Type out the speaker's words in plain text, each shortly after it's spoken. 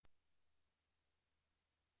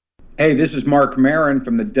Hey, this is Mark Maron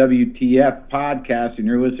from the WTF podcast, and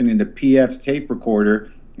you're listening to PF's Tape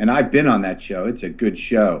Recorder. And I've been on that show. It's a good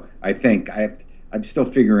show. I think I'm still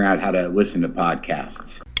figuring out how to listen to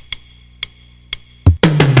podcasts.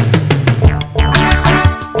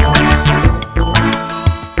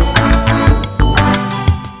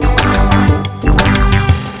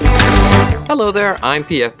 Hello there, I'm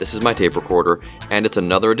PF, this is my tape recorder, and it's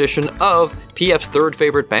another edition of PF's third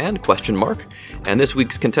favorite band, ? And this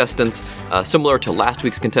week's contestants, similar to last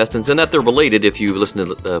week's contestants, in that they're related. If you listen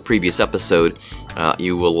to the previous episode,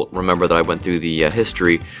 you will remember that I went through the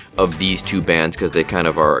history of these two bands because they kind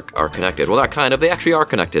of are connected. Well, not kind of, they actually are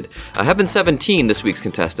connected. Heaven 17, this week's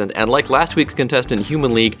contestant, and like last week's contestant,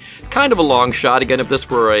 Human League, kind of a long shot. Again, if this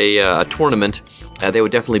were a tournament, they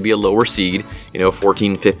would definitely be a lower seed,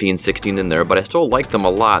 14, 15, 16 in there, but I still like them a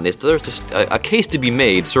lot. There's just a case to be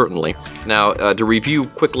made, certainly. Now, to review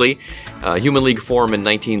quickly, Human League formed in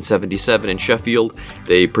 1977 in Sheffield.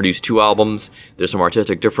 They produced 2 albums. There's some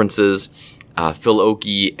artistic differences. Phil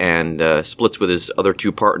Oakey and splits with his other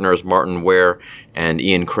 2 partners, Martin Ware and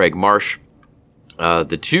Ian Craig Marsh.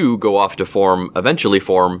 The 2 go off to eventually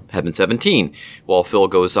form Heaven 17, while Phil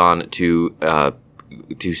goes on to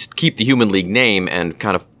keep the Human League name and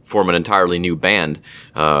kind of form an entirely new band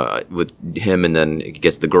with him, and then it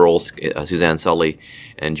gets the girls, Suzanne Sully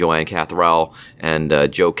and Joanne Cathrall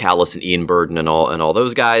and Joe Callis and Ian Burden and all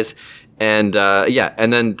those guys, and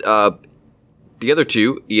then the other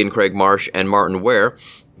 2, Ian Craig Marsh and Martin Ware,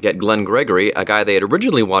 get Glenn Gregory, a guy they had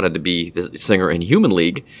originally wanted to be the singer in Human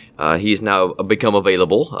League. He's now become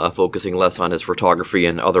available, focusing less on his photography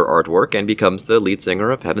and other artwork, and becomes the lead singer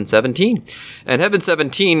of Heaven 17. And Heaven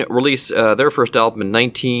 17 released their first album in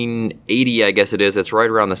 1980, I guess it is. It's right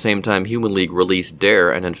around the same time Human League released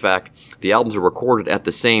Dare, and in fact, the albums were recorded at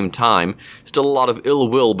the same time. Still a lot of ill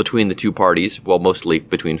will between the 2 parties, well, mostly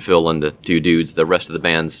between Phil and the 2 dudes. The rest of the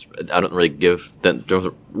bands, I don't really give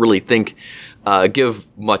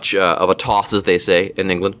much of a toss, as they say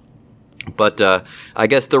in England. But I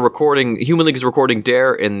guess Human League is recording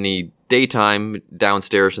Dare in the daytime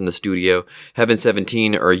downstairs in the studio. Heaven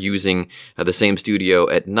 17 are using the same studio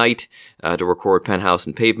at night to record Penthouse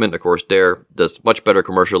and Pavement. Of course, Dare does much better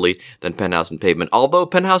commercially than Penthouse and Pavement, although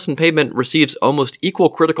Penthouse and Pavement receives almost equal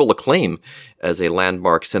critical acclaim as a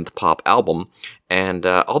landmark synth pop album. And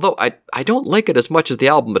although I don't like it as much as the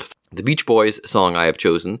album, but the Beach Boys song I have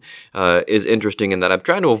chosen is interesting in that I'm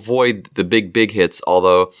trying to avoid the big hits,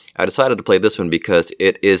 although I decided to play this one because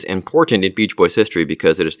it is important in Beach Boys history,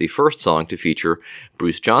 because it is the first song to feature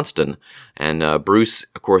Bruce Johnston. And Bruce,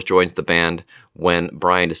 of course, joins the band when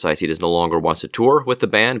Brian decides he no longer wants to tour with the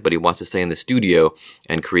band, but he wants to stay in the studio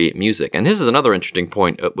and create music. And this is another interesting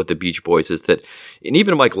point with the Beach Boys, is that, and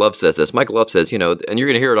even Mike Love says this, Mike Love says, and you're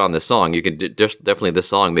going to hear it on this song, you can definitely, this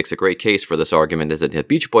song makes a great case for this argument, is that the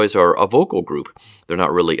Beach Boys are a vocal group. They're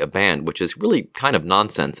not really a band, which is really kind of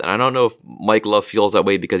nonsense. And I don't know if Mike Love feels that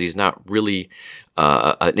way because he's not really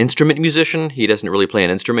an instrument musician. He doesn't really play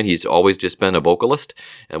an instrument. He's always just been a vocalist.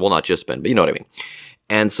 And well, not just been, but you know what I mean.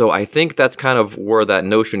 And so I think that's kind of where that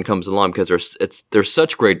notion comes along, because there's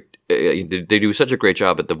such great, they do such a great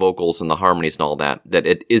job at the vocals and the harmonies and all that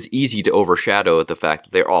it is easy to overshadow the fact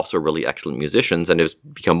that they're also really excellent musicians, and has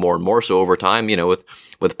become more and more so over time,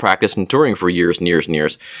 with practice and touring for years and years and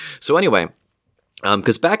years. So anyway,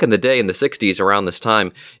 because back in the day, in the 60s, around this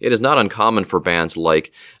time, it is not uncommon for bands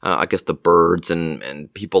like, I guess, the Byrds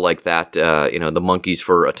and people like that, the Monkees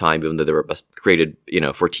for a time, even though they were created,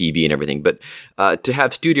 for TV and everything. But to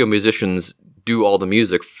have studio musicians do all the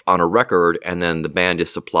music on a record, and then the band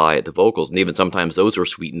just supply the vocals. And even sometimes those are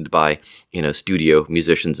sweetened by, studio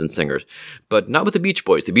musicians and singers. But not with the Beach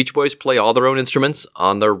Boys. The Beach Boys play all their own instruments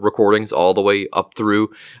on their recordings all the way up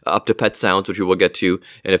to Pet Sounds, which we will get to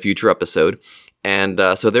in a future episode. And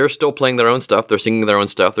so they're still playing their own stuff. They're singing their own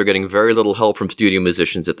stuff. They're getting very little help from studio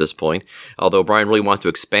musicians at this point. Although Brian really wants to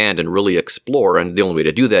expand and really explore, and the only way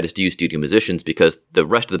to do that is to use studio musicians, because the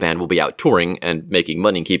rest of the band will be out touring and making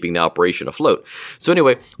money and keeping the operation afloat. So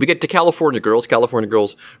anyway, we get to California Girls. California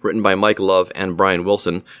Girls, written by Mike Love and Brian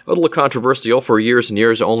Wilson. A little controversial. For years and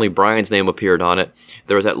years, only Brian's name appeared on it.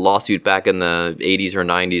 There was that lawsuit back in the 80s or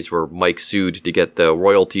 90s where Mike sued to get the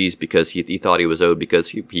royalties because he thought he was owed because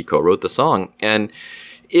he co-wrote the song. And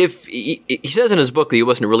if he says in his book that he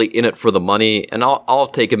wasn't really in it for the money, and I'll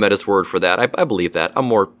take him at his word for that. I believe that. I'm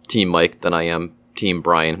more Team Mike than I am Team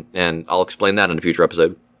Brian, and I'll explain that in a future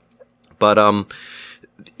episode. But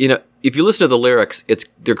if you listen to the lyrics,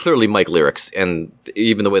 they're clearly Mike lyrics, and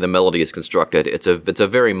even the way the melody is constructed, it's a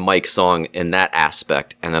very Mike song in that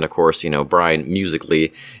aspect. And then, of course, Brian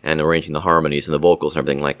musically and arranging the harmonies and the vocals and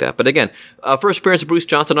everything like that. But again, first appearance of Bruce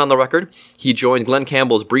Johnston on the record. He joined Glen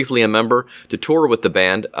Campbell as briefly a member to tour with the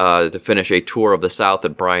band to finish a tour of the South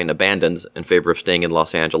that Brian abandons in favor of staying in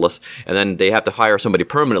Los Angeles. And then they have to hire somebody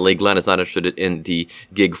permanently. Glen is not interested in the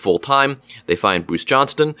gig full time. They find Bruce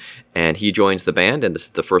Johnston, and he joins the band, and this is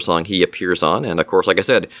the first song he appears on. And of course, like I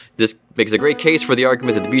said, this makes a great case for the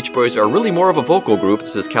argument that the Beach Boys are really more of a vocal group.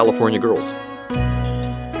 This is California Girls.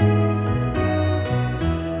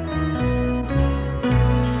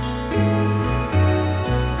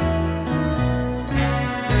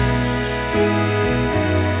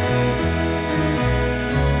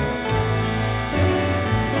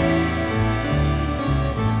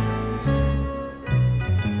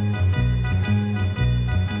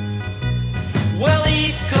 Well,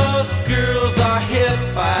 East Coast girls are hip.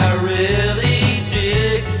 I really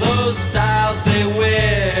dig those styles they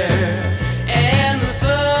wear. And the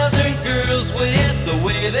Southern girls, with the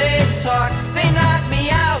way they talk, they knock me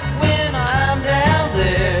out when I'm down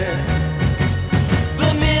there.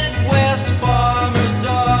 The Midwest farmers'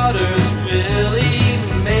 daughters really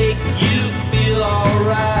make you feel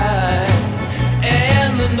alright.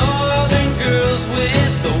 And the Northern girls,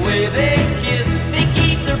 with the way they kiss, they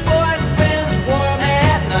keep their boyfriends warm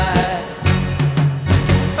at night.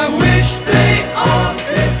 I wish they all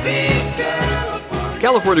could be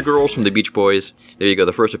California Girls from the Beach Boys. There you go,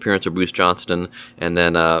 the first appearance of Bruce Johnston, and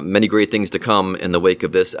then many great things to come in the wake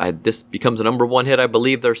of this. This becomes a number one hit, I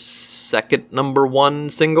believe their second number one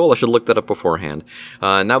single. I should look that up beforehand.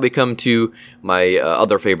 Now we come to my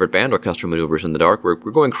other favorite band, Orchestral Maneuvers in the Dark. We're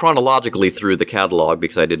going chronologically through the catalog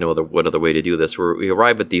because I didn't know what other way to do this. We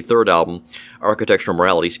arrive at the third album, Architectural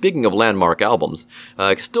Morality. Speaking of landmark albums,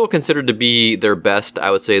 still considered to be their best. I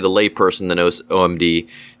would say the layperson that knows OMD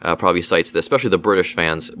probably cites this, especially the British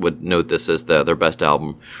fans would note this as their best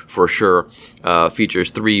album for sure. Features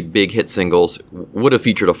 3 big hit singles, would have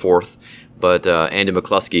featured a fourth, but Andy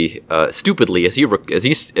McCluskey, stupidly, as he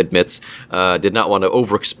admits, did not want to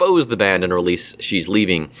overexpose the band and release "She's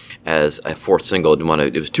Leaving" as a fourth single. It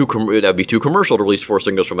was that'd be too commercial to release 4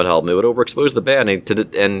 singles from an album. It would overexpose the band.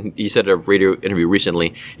 And he said in a radio interview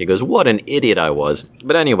recently, he goes, "What an idiot I was."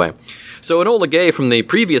 But anyway, so Enola Gay from the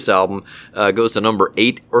previous album goes to number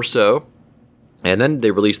 8 or so. And then they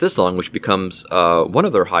released this song, which becomes one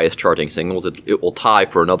of their highest charting singles. It will tie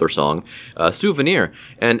for another song, Souvenir.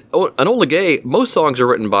 And Enola Gay, most songs are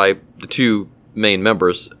written by the two main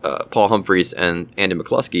members, Paul Humphreys and Andy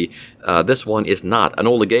McCluskey. This one is not.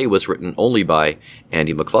 Enola Gay was written only by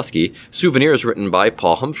Andy McCluskey. Souvenir is written by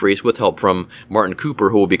Paul Humphreys with help from Martin Cooper,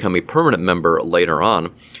 who will become a permanent member later on.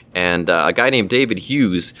 And a guy named David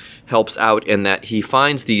Hughes helps out in that he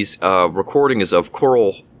finds these recordings of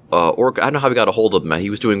choral I don't know how he got a hold of him. He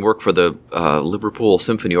was doing work for the Liverpool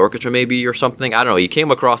Symphony Orchestra maybe or something. I don't know. He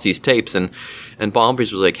came across these tapes and Paul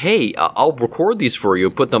Humphreys was like, "Hey, I'll record these for you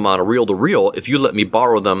and put them on a reel-to-reel if you let me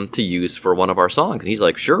borrow them to use for one of our songs." And he's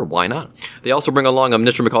like, "Sure, why not?" They also bring along an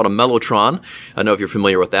instrument called a mellotron. I don't know if you're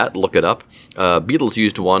familiar with that. Look it up. Beatles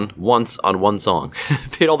used one once on one song.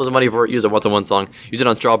 Paid all this money for it, used it once on one song, used it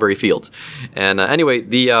on Strawberry Fields. And anyway,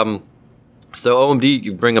 so OMD,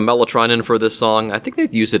 you bring a mellotron in for this song. I think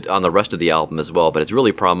they've used it on the rest of the album as well, but it's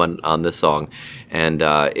really prominent on this song. And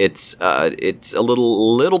it's a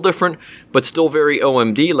little different, but still very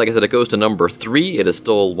OMD. Like I said, it goes to number 3. It is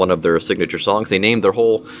still one of their signature songs. They named their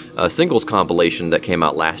whole singles compilation that came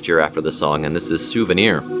out last year after this song, and this is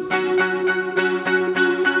Souvenir.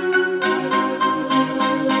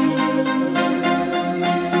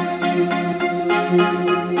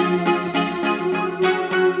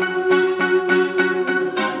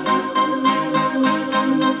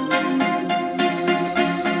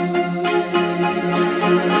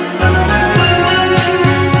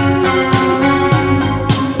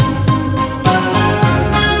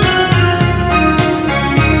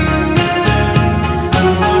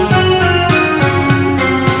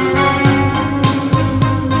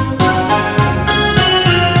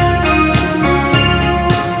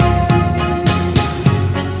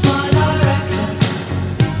 It's what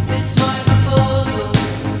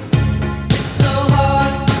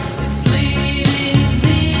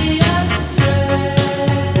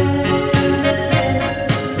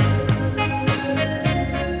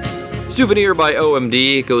Souvenir by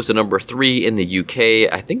OMD goes to number 3 in the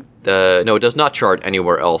UK. I think no, it does not chart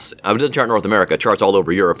anywhere else. It doesn't chart in North America. It charts all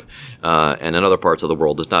over Europe and in other parts of the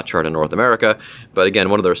world. Does not chart in North America. But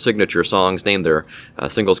again, one of their signature songs, named their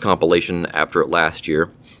singles compilation after it last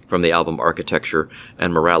year from the album Architecture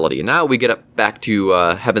and Morality. Now we get back to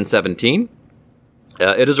Heaven 17.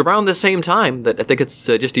 It is around the same time that I think it's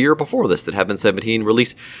just a year before this that Heaven 17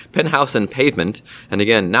 released Penthouse and Pavement, and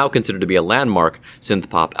again, now considered to be a landmark synth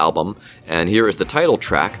pop album. And here is the title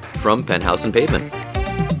track from Penthouse and Pavement.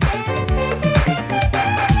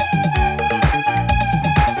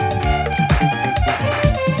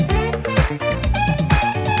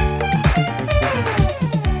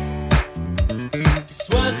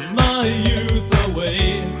 Sweat my youth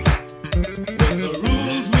away with the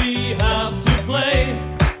rules we have to play.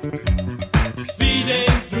 Speeding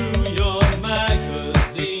through your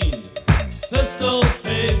magazine, pistol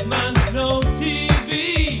pavement, no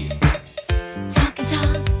TV. Talk and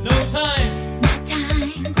talk, No time, not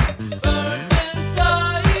time. burnt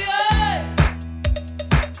inside.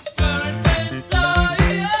 Burnt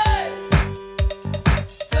inside.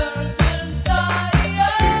 Burnt inside.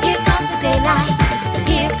 Here comes the daylight,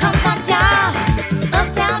 here comes my job.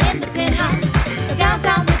 Uptown in the penthouse,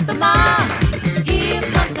 downtown with the mob. Here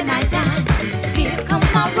comes the nighttime, here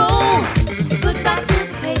comes my room. Goodbye to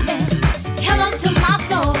the pavement, hello to my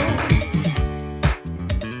soul.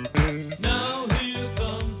 Now here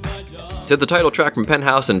comes my job. So the title track from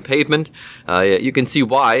Penthouse and Pavement, you can see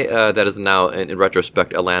why that is now, in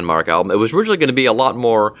retrospect, a landmark album. It was originally going to be a lot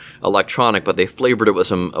more electronic, but they flavored it with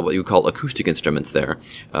some what you call acoustic instruments there,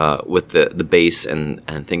 with the bass and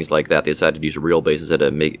things like that. They decided to use a real bass instead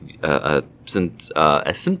of make a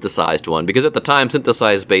synthesized one, because at the time,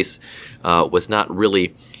 synthesized bass was not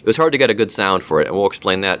really. It was hard to get a good sound for it, and we'll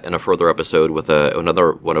explain that in a further episode with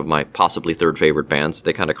another one of my possibly third favorite bands.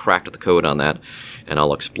 They kind of cracked the code on that, and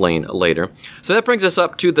I'll explain later. So that brings us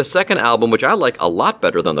up to the second album, which I like a lot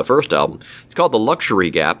better than the first album. It's called The Luxury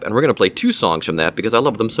Gap, and we're going to play 2 songs from that because I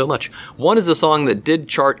love them so much. One is a song that did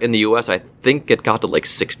chart in the US. I think it got to like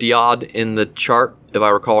 60-odd in the chart, if I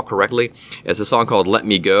recall correctly. It's a song called Let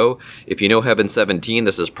Me Go. If you know Heaven 17,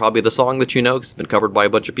 this is probably the song that you know, 'cause it's been covered by a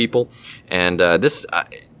bunch of people. And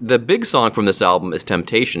the big song from this album is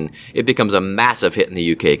Temptation. It becomes a massive hit in the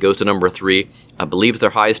UK. It goes to number 3. I believe it's their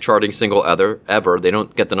highest charting single ever. They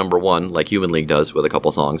don't get the number 1 like Human League does with a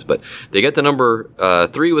couple songs, but they get the number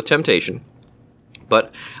 3 with Temptation.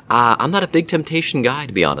 But I'm not a big Temptation guy,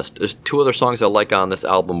 to be honest. There's 2 other songs I like on this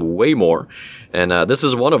album way more, and this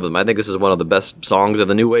is one of them. I think this is one of the best songs of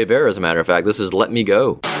the New Wave era, as a matter of fact. This is Let Me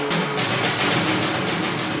Go.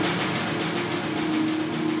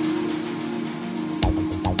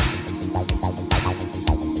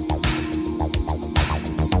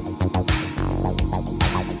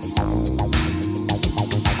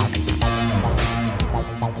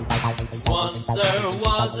 Once there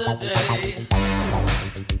was a day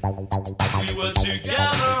we were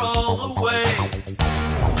together all the way.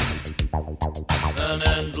 An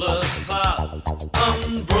endless path,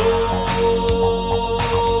 unbroken.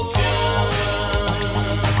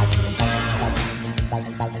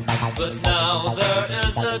 But now there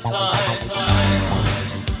is a time,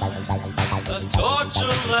 a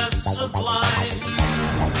torture less sublime.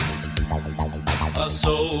 Our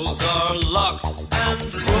souls are locked and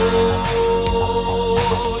frozen.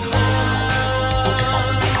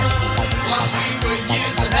 Once we were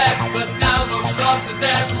years ahead, but now those thoughts are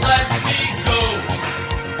dead. Let me go.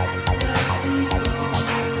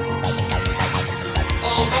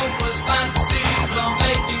 All hopeless fantasies are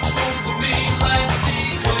making fools of me. Let me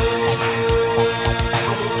go.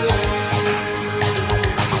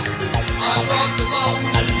 I walk alone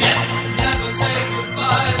and yet never say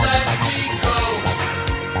goodbye. Let me go.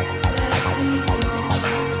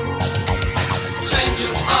 Change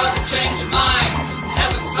your heart and change your mind.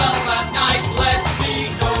 Heaven fell that night. Let me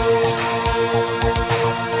go.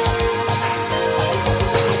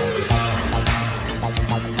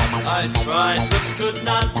 I tried but could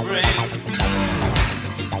not bring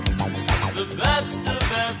the best of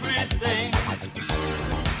everything.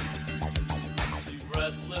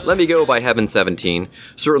 Let Me Go by Heaven 17.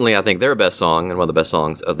 Certainly, I think their best song and one of the best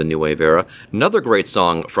songs of the New Wave era. Another great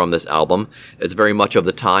song from this album. It's very much of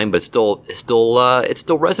the time, but it still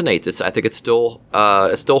resonates. I think it still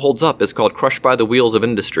holds up. It's called Crushed by the Wheels of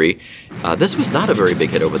Industry. This was not a very big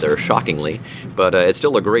hit over there, shockingly, but it's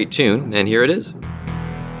still a great tune, and here it is.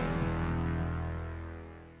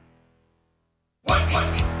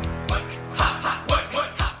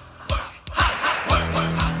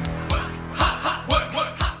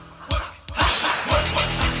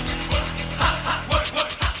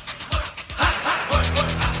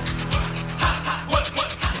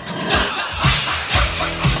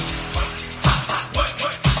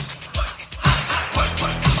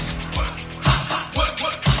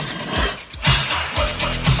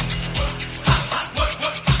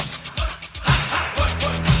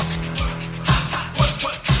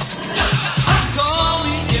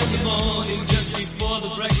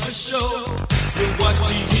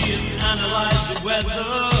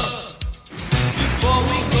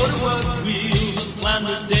 the wheels and plan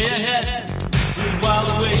the day ahead. We while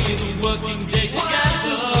away the working day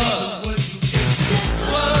together.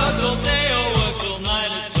 Work all day or work all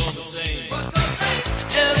night, it's all the same.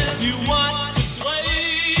 If you want to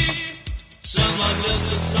play, some are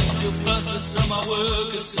nurses, some still buses, some are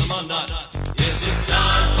workers, some are not. Yes, it's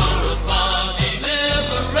time for a party,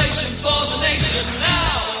 liberation for the nation now.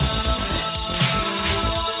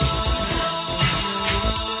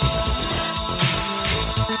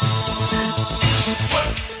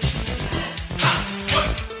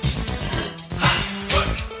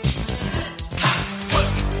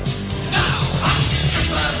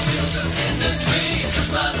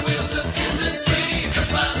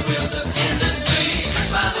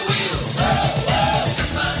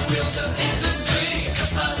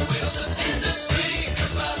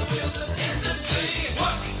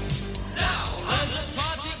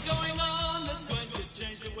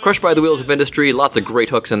 Crushed by the Wheels of Industry, lots of great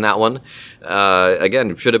hooks in that one.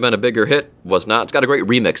 Again, should have been a bigger hit, was not. It's got a great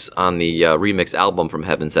remix on the remix album from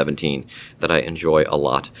Heaven 17 that I enjoy a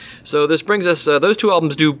lot. So this brings us, those two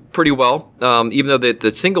albums do pretty well, even though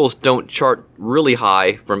the singles don't chart really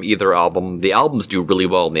high from either album. The albums do really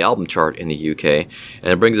well in the album chart in the UK,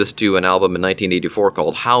 and it brings us to an album in 1984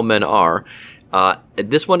 called How Men Are.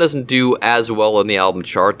 This one doesn't do as well on the album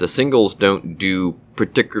chart. The singles don't do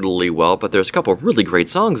particularly well, but there's a couple of really great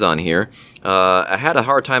songs on here. I had a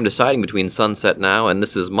hard time deciding between Sunset Now and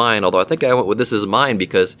This Is Mine, although I think I went with This Is Mine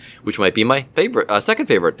because, which might be my favorite, second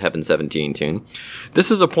favorite Heaven 17 tune. This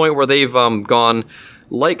is a point where they've gone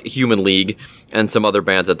like Human League and some other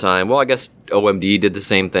bands at the time. Well, I guess OMD did the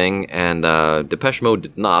same thing, and Depeche Mode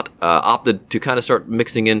did not. Opted to kind of start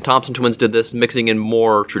mixing in, Thompson Twins did this, mixing in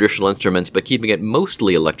more traditional instruments, but keeping it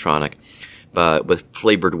mostly electronic,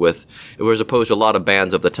 flavored with, as opposed to a lot of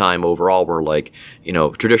bands of the time overall were like,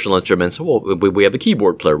 traditional instruments, well, we have a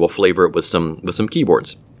keyboard player, we'll flavor it with some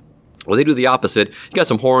keyboards. Well, they do the opposite. You got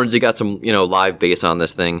some horns, you got some, live bass on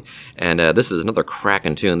this thing, and this is another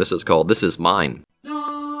cracking tune. This is called This Is Mine.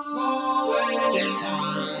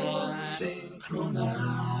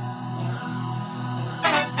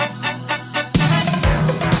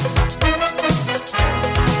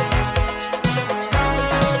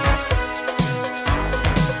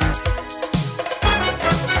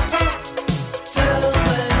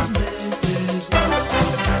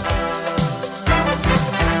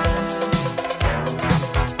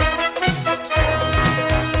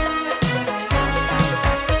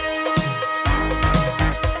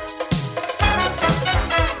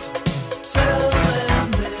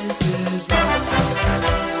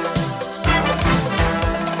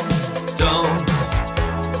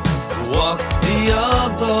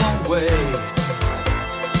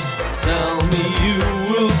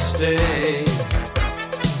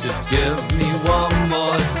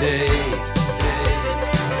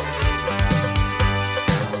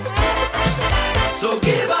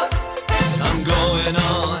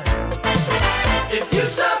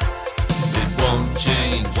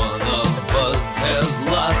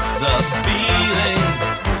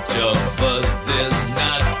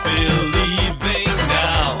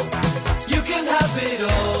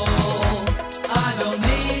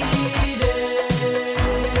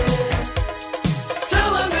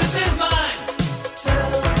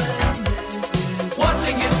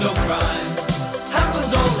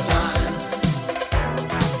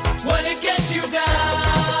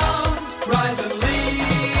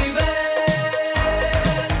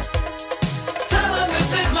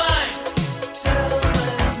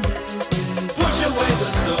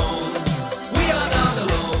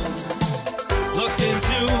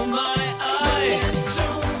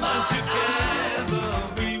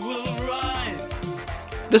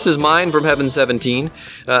 This Is Mine from Heaven 17.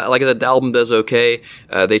 Like I said, the album does okay.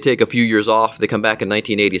 They take a few years off. They come back in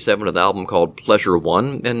 1987 with an album called Pleasure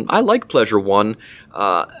One, and I like Pleasure One.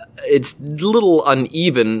 It's a little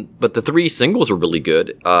uneven, but the three singles are really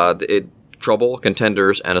good. Trouble,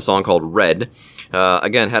 Contenders, and a song called Red.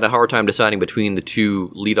 Again, had a hard time deciding between the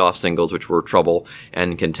two lead-off singles, which were Trouble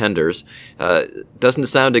and Contenders. Doesn't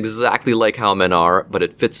sound exactly like How Men Are, but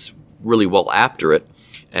it fits really well after it.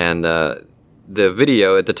 And the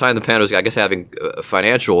video, at the time the band was, I guess, having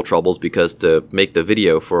financial troubles because to make the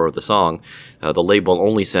video for the song, the label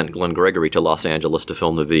only sent Glenn Gregory to Los Angeles to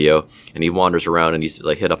film the video, and he wanders around and he's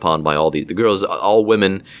like hit upon by all the girls, all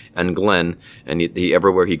women, and Glenn, and he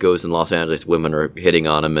everywhere he goes in Los Angeles, women are hitting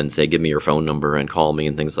on him and say, give me your phone number and call me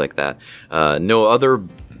and things like that. No other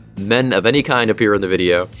men of any kind appear in the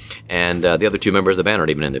video, and the other two members of the band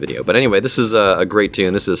aren't even in the video. But anyway, this is a great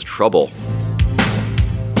tune. This is Trouble.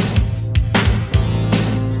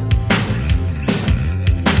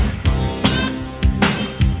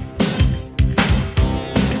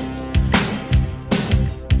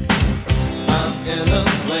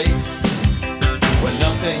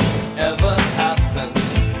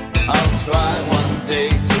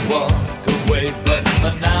 walk away, but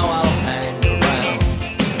for now I'll hang around.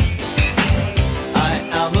 I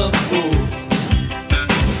am a fool,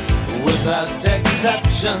 without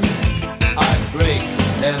exception. I break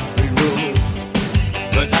every rule,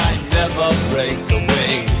 but I never break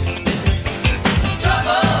away.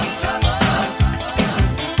 Trouble, trouble,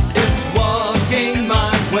 it's walking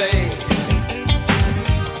my way.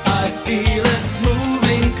 I feel it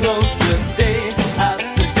moving closer day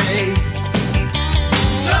after day.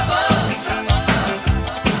 Trouble, trouble,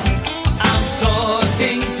 I'm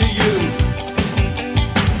talking to you.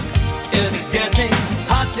 It's getting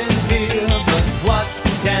hot in here, but what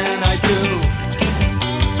can I do?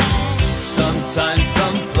 Sometime,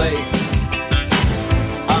 someplace,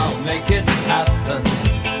 I'll make it happen.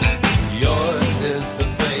 Yours is the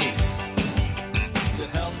face to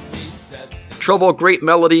help me set. Trouble, great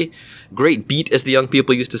melody, great beat, as the young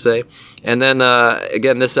people used to say. And then,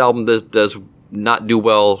 again, this album does not do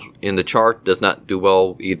well in the chart, does not do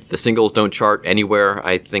well. The singles don't chart anywhere.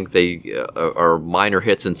 I think they are minor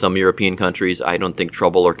hits in some European countries. I don't think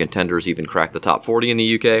Trouble or Contenders even crack the top 40 in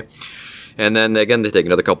the UK. And then, again, they take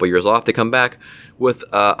another couple years off. They come back with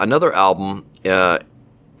another album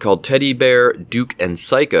called Teddy Bear, Duke, and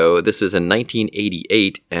Psycho. This is in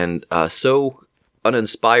 1988, and so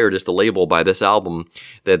uninspired is the label by this album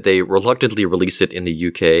that they reluctantly release it in the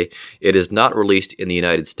UK. It is not released in the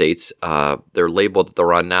United States. Their label that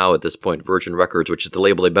they're on now at this point, Virgin Records, which is the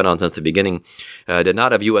label they've been on since the beginning, did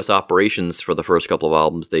not have US operations for the first couple of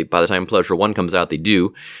albums. By the time Pleasure One comes out, they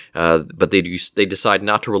do, but they decide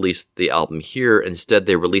not to release the album here. Instead,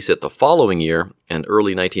 they release it the following year, in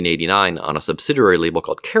early 1989, on a subsidiary label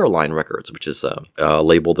called Caroline Records, which is a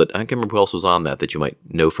label that I can't remember who else was on that you might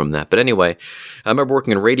know from that. But anyway, I remember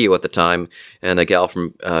working in radio at the time, and a gal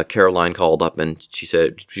from Caroline called up, and she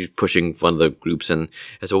said, she's pushing one of the groups, and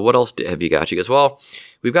I said, well, what else have you got? She goes, well,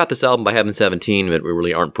 we've got this album by Heaven 17 that we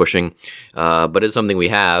really aren't pushing, but it's something we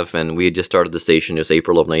have, and we had just started the station. It was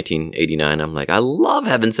April of 1989. I'm like, I love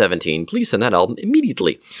Heaven 17. Please send that album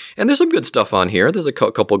immediately. And there's some good stuff on here. There's a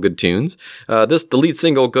couple good tunes. The lead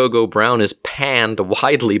single, Go Go Brown, is panned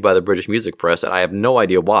widely by the British music press, and I have no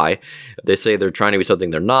idea why. They say they're trying to be something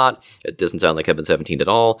they're not. It doesn't sound like Heaven 17 at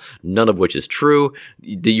all, none of which is true.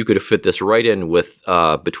 You could have fit this right in with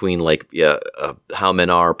between How Men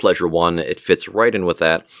Are, Pleasure One. It fits right in with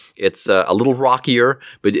that. It's a little rockier,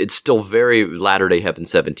 but it's still very Latter-day Heaven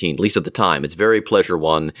 17, at least at the time. It's very Pleasure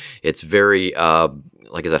One. It's very,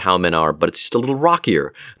 like I said, How Men Are, but it's just a little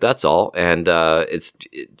rockier. That's all. And it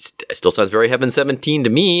still sounds very Heaven 17 to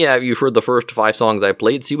me. You've heard the first 5 songs I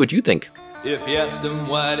played. See what you think. If you asked him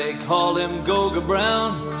why they call him Go-Go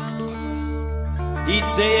Brown, he'd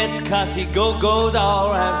say it's 'cause he go-goes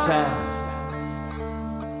all around town.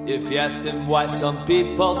 If you asked him why some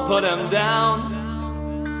people put him down,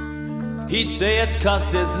 he'd say it's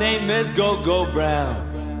 'cause his name is Go-Go Brown.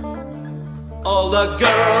 All the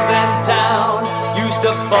girls in town used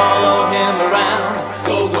to follow him around.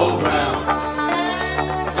 Go-Go Brown,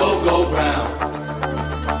 Go-Go Brown.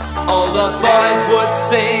 All the boys would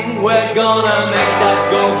sing, we're gonna make that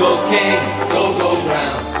Go-Go King. Go-Go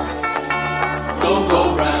Brown, Go-Go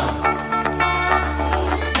Brown.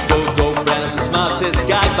 Go-Go Brown's the smartest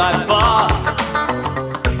guy by far.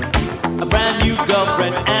 A brand new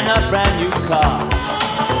girlfriend and a brand new car.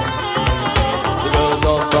 The girls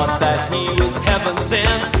all thought that he was heaven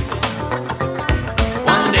sent.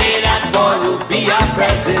 One day that boy will be our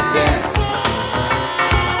president.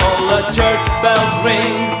 All the church bells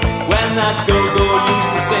ring when that go-go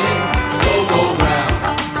used to sing. Go-Go Brown,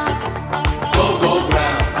 Go-Go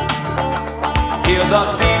Brown. Hear the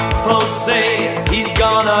people say he's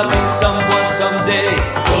gonna be someone someday.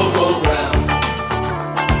 Go-Go Brown,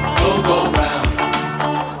 Go-Go Brown.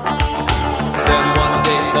 Then one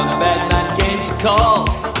day some bad man came to call,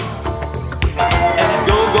 and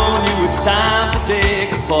Go-Go knew it's time to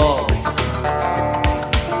take a fall.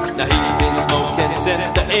 Now he's been smoking since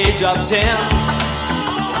the age of 10.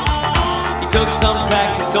 He took some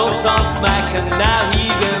crack, he sold some smack, and now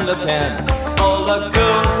he's in the pen. All the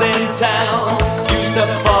girls in town used to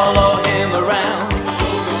follow him around.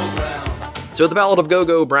 Go-Go Brown. So the Ballad of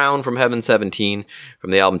Go-Go Brown from Heaven 17,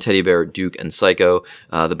 from the album Teddy Bear, Duke, and Psycho.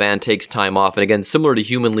 The band takes time off, and again, similar to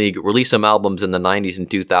Human League, released some albums in the 90s and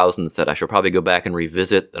 2000s that I should probably go back and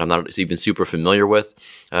revisit, that I'm not even super familiar with.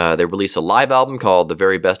 They released a live album called The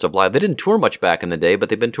Very Best of Live. They didn't tour much back in the day, but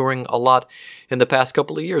they've been touring a lot in the past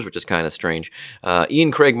couple of years, which is kind of strange.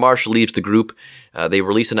 Ian Craig Marsh leaves the group. They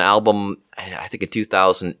release an album I think in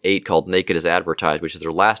 2008 called Naked as Advertised, which is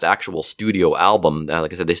their last actual studio album.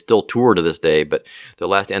 Like I said, they still tour to this day, but their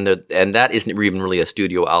last, and that isn't even really a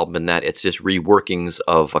studio album in that it's just reworkings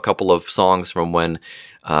of a couple of songs from when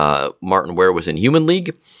Martin Ware was in Human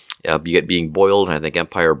League. You get Being Boiled, and I think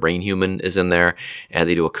Empire Brain Human is in there. And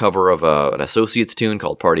they do a cover of an Associates tune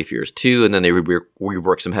called Party Fears 2, and then they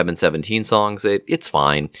rework some Heaven 17 songs. It's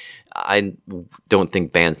fine. I don't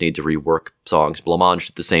think bands need to rework songs. Blancmange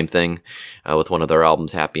did the same thing with one of their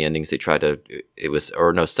albums, Happy Endings. They tried to,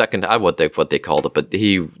 second, I what they called it,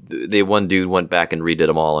 but one dude went back and redid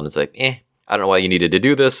them all, and it's like, I don't know why you needed to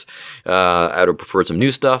do this. I would have preferred some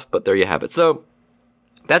new stuff, but there you have it. So,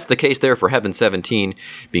 that's the case there for Heaven 17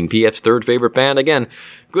 being PF's third favorite band. Again,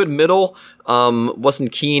 good middle.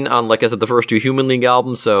 Wasn't keen on, like I said, the first two Human League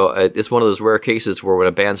albums, so it's one of those rare cases where when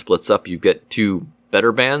a band splits up, you get two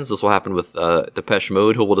better bands. This will happen with Depeche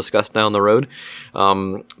Mode, who we'll discuss down the road.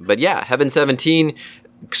 But yeah, Heaven 17,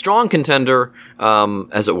 strong contender,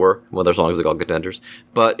 as it were. Well, their songs are called contenders,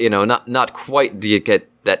 but not quite get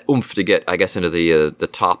that oomph to get, I guess, into the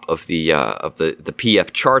top of the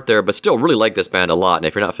PF chart there, but still really like this band a lot. And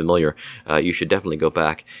if you're not familiar, you should definitely go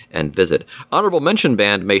back and visit. Honorable mention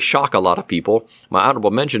band may shock a lot of people. My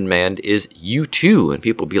honorable mention band is U2, and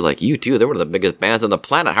people be like, U2, they're one of the biggest bands on the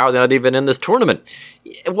planet. How are they not even in this tournament?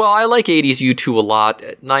 Well, I like 80s U2 a lot.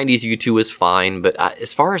 90s U2 is fine, but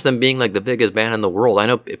as far as them being like the biggest band in the world, I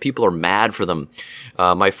know people are mad for them.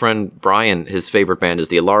 My friend Brian, his favorite band is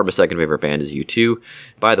The Alarm. His second favorite band is U2.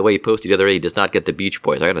 By the way, he posted the other day he does not get the Beach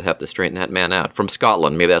Boys. I'm going to have to straighten that man out. From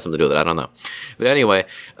Scotland. Maybe that has something to do with it. I don't know. But anyway,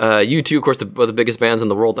 U2, of course, one of the biggest bands in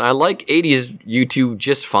the world. I like 80s U2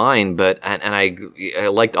 just fine, but and I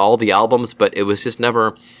liked all the albums, but it was just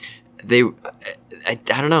never... I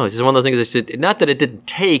don't know. It's just one of those things that just, not that it didn't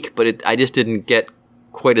take, but I just didn't get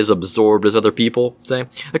quite as absorbed as other people, say.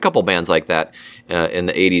 A couple bands like that in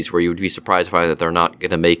the 80s where you would be surprised to find that they're not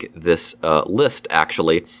going to make this list,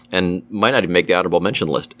 actually, and might not even make the honorable mention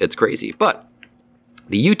list. It's crazy. But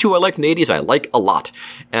the U2 I liked in the 80s, I like a lot.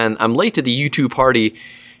 And I'm late to the U2 party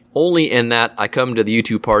only in that I come to the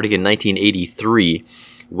U2 party in 1983,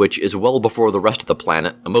 which is well before the rest of the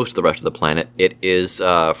planet, most of the rest of the planet. It is,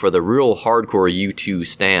 for the real hardcore U2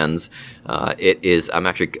 stans, I'm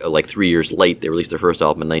actually like 3 years late. They released their first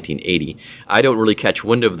album in 1980. I don't really catch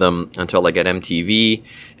wind of them until I get MTV,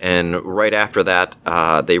 and right after that,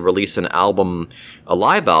 they released a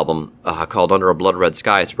live album called Under a Blood Red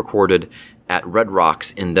Sky. It's recorded at Red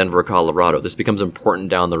Rocks in Denver, Colorado. This becomes important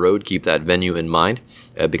down the road. Keep that venue in mind.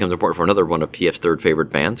 It becomes important for another one of PF's third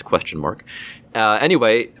favorite bands, ?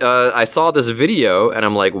 Anyway, I saw this video and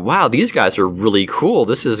I'm like, wow, these guys are really cool.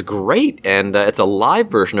 This is great. And it's a live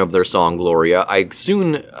version of their song, Gloria. I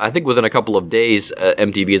think within a couple of days,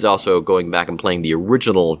 MTV is also going back and playing the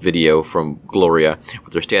original video from Gloria, where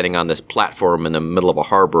they're standing on this platform in the middle of a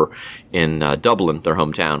harbor in Dublin, their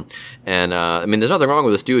hometown. And there's nothing wrong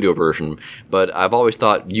with the studio version, but I've always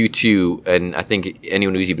thought U2, and I think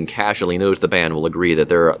anyone who's even casually knows the band will agree that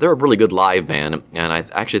they're a really good live band, and I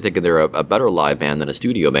actually think they're a better live band than a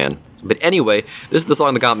studio band. But anyway, this is the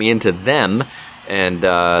song that got me into them, and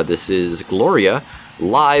this is Gloria,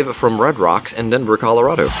 live from Red Rocks in Denver,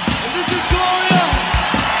 Colorado. And this is Gloria.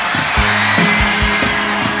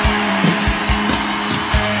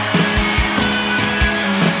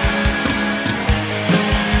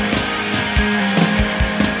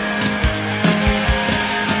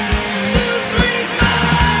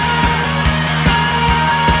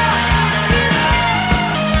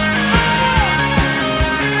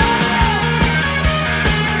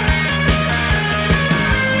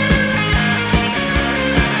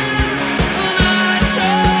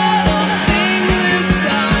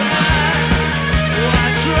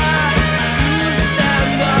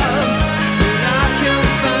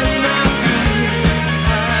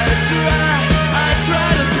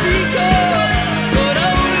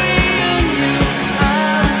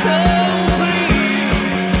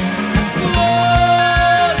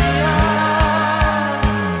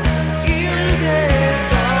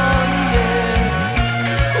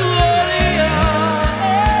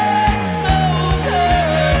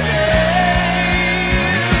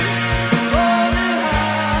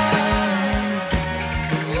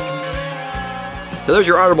 So there's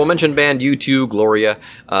your honorable mention band, U2, Gloria.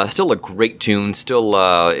 Still a great tune. Still,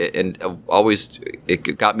 always,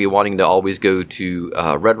 it got me wanting to always go to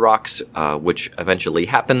Red Rocks, which eventually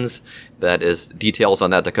happens. That is details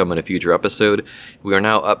on that to come in a future episode. We are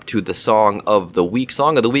now up to the Song of the Week.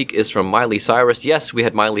 Song of the Week is from Miley Cyrus. Yes, we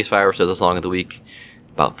had Miley Cyrus as a Song of the Week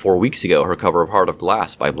about 4 weeks ago, her cover of Heart of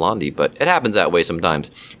Glass by Blondie, but it happens that way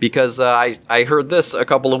sometimes, because I heard this a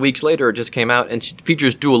couple of weeks later. It just came out, and it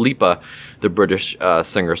features Dua Lipa, the British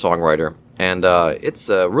singer-songwriter, and it's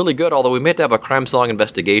really good, although we may have to have a crime song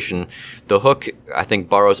investigation. The hook, I think,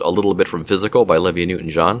 borrows a little bit from Physical by Olivia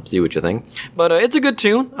Newton-John. See what you think. But it's a good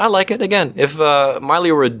tune. I like it. Again, if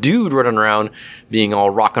Miley were a dude running around being all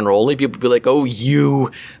rock and roll-y, people would be like, oh,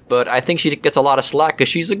 you. But I think she gets a lot of slack because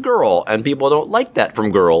she's a girl, and people don't like that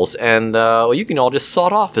from girls. And you can all just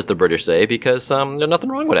sod off, as the British say, because there's nothing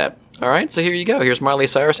wrong with that. All right, so here you go. Here's Miley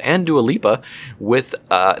Cyrus and Dua Lipa with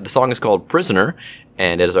the song is called Prisoner,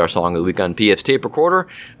 and it is our song of the week on PF's Tape Recorder.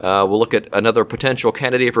 We'll look at another potential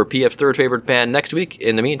candidate for PF's third favorite band next week.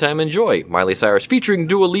 In the meantime, enjoy Miley Cyrus featuring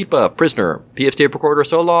Dua Lipa, Prisoner. PF's Tape Recorder,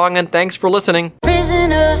 so long, and thanks for listening.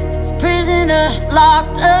 Prisoner, prisoner,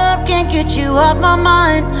 locked up, can't get you off my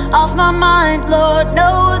mind, Lord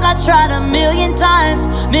knows I tried a million times,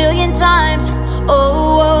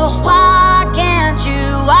 oh, why can't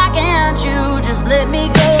you just let me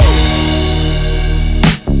go?